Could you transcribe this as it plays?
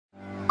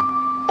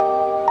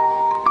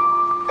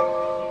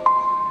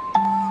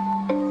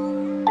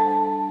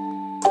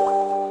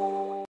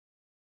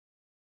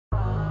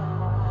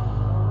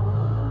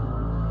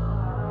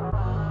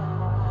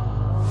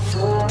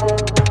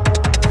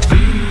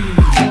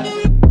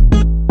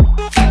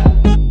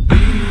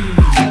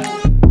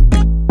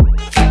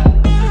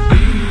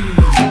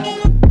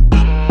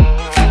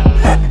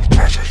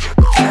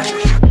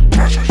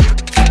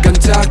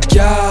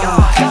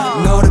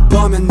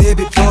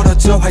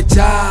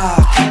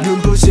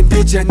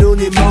이제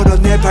눈이 멀어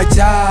내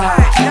발짝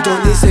또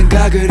네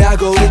생각을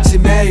하고 있지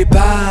매일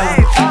밤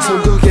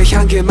천국의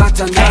향기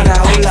맡아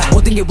날아올라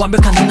모든 게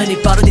완벽한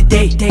오늘이 바로 네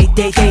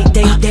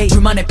day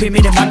둘만의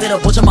비밀을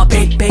만들어보자 my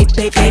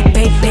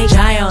babe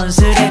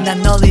자연스레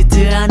난 널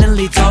리드하는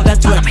리더가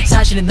돼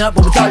사실은 널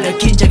보면 떨려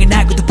긴장이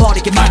날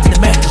굳어버리게 만드는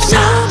멘트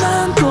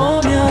너만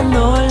보면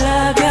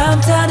놀라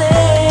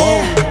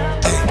감탄해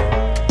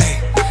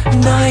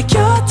너의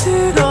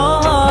곁으로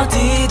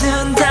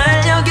어디든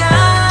달려가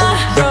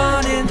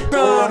running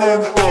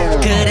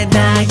그래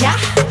나야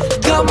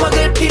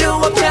겁먹을 필요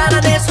없잖아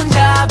내 손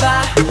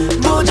잡아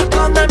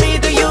무조건 날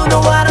믿어 you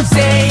know what I'm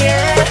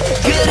saying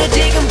그래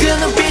지금 그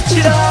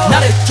눈빛으로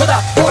나를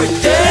쳐다볼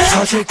때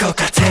터질 것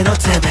같아 너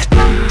때문에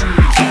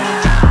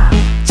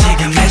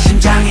지금 내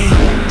심장이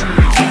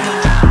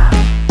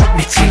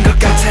미친 것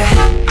같아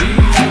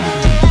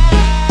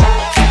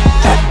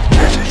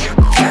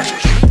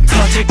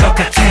터질 것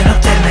같아 너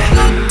때문에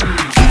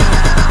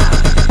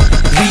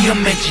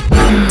위험해지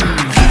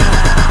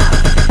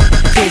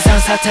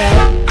비상사태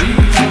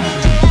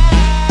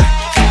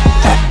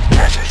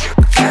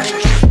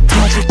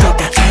터질 것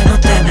같아 너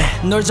때문에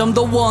널 좀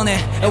더 원해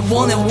I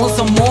want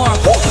some more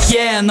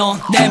Yeah 넌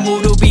내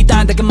무릎이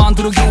단단하게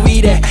만들어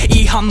유일해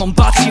이 한 놈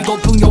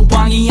바치고픈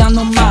여왕이야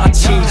넌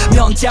마치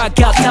면자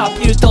같아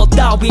필터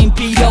따윈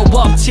필요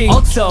없지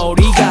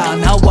헛소리가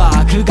나와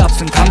그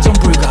값은 감정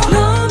불가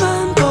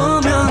너만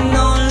보면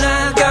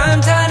놀라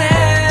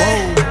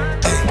감탄해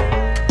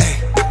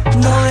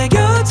너의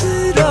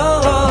곁으로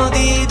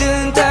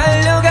어디든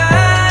달려가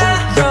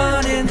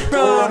running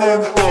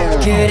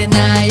그래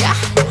나야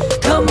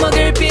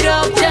겁먹을 필요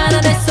없잖아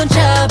내 손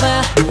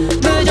잡아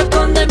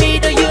무조건 날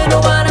믿어 you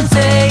know what I'm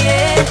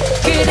saying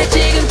그래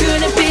지금 그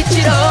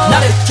눈빛으로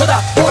나를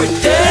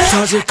쳐다볼 때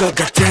터질 것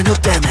같아 너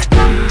때문에